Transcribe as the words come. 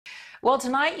Well,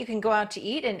 tonight you can go out to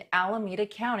eat in Alameda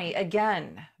County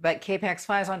again. But KPIX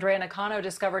 5's Andrea Nakano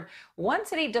discovered one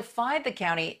city defied the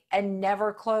county and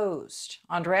never closed.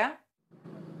 Andrea?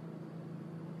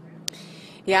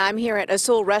 Yeah, I'm here at a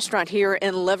Soul restaurant here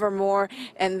in Livermore,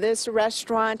 and this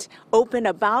restaurant opened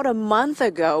about a month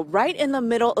ago, right in the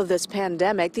middle of this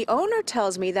pandemic. The owner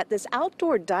tells me that this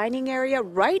outdoor dining area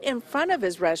right in front of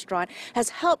his restaurant has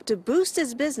helped to boost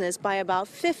his business by about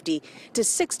 50 to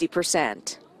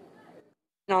 60%.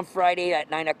 On Friday at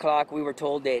 9 o'clock, we were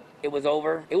told that it was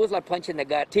over. It was like punch in the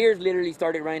gut. Tears literally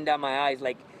started running down my eyes.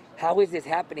 Like, how is this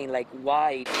happening? Like,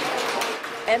 why?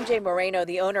 MJ Moreno,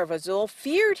 the owner of Azul,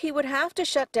 feared he would have to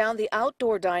shut down the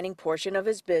outdoor dining portion of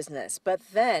his business. But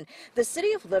then the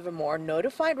city of Livermore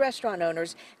notified restaurant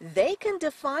owners they can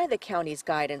defy the county's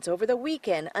guidance over the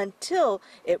weekend until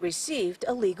it received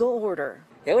a legal order.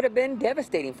 It would have been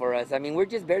devastating for us. I mean, we're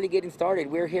just barely getting started.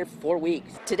 We're here 4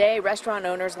 weeks. Today, restaurant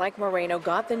owners like Moreno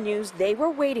got the news they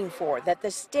were waiting for, that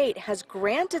the state has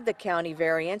granted the county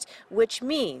variance, which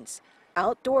means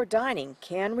outdoor dining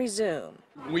can resume.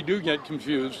 We do get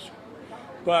confused,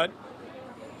 but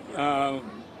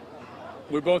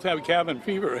we both have cabin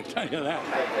fever, I tell you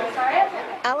that.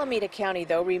 Alameda County,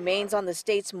 though, remains on the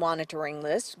state's monitoring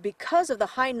list because of the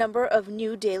high number of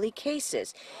new daily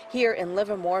cases. Here in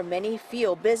Livermore, many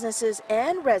feel businesses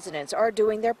and residents are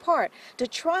doing their part to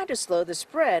try to slow the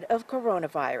spread of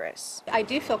coronavirus. I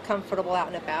do feel comfortable out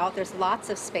and about. There's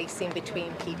lots of spacing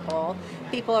between people.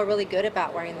 People are really good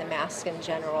about wearing the mask in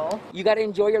general. You got to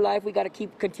enjoy your life. We got to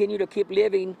continue to keep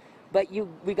living, but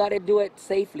we got to do it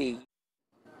safely.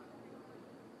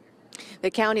 The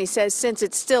county says since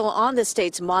it's still on the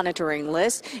state's monitoring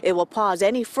list, it will pause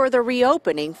any further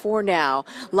reopening for now.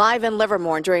 Live in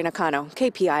Livermore, Andrea Nakano,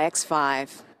 KPIX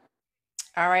 5.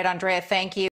 All right, Andrea, thank you.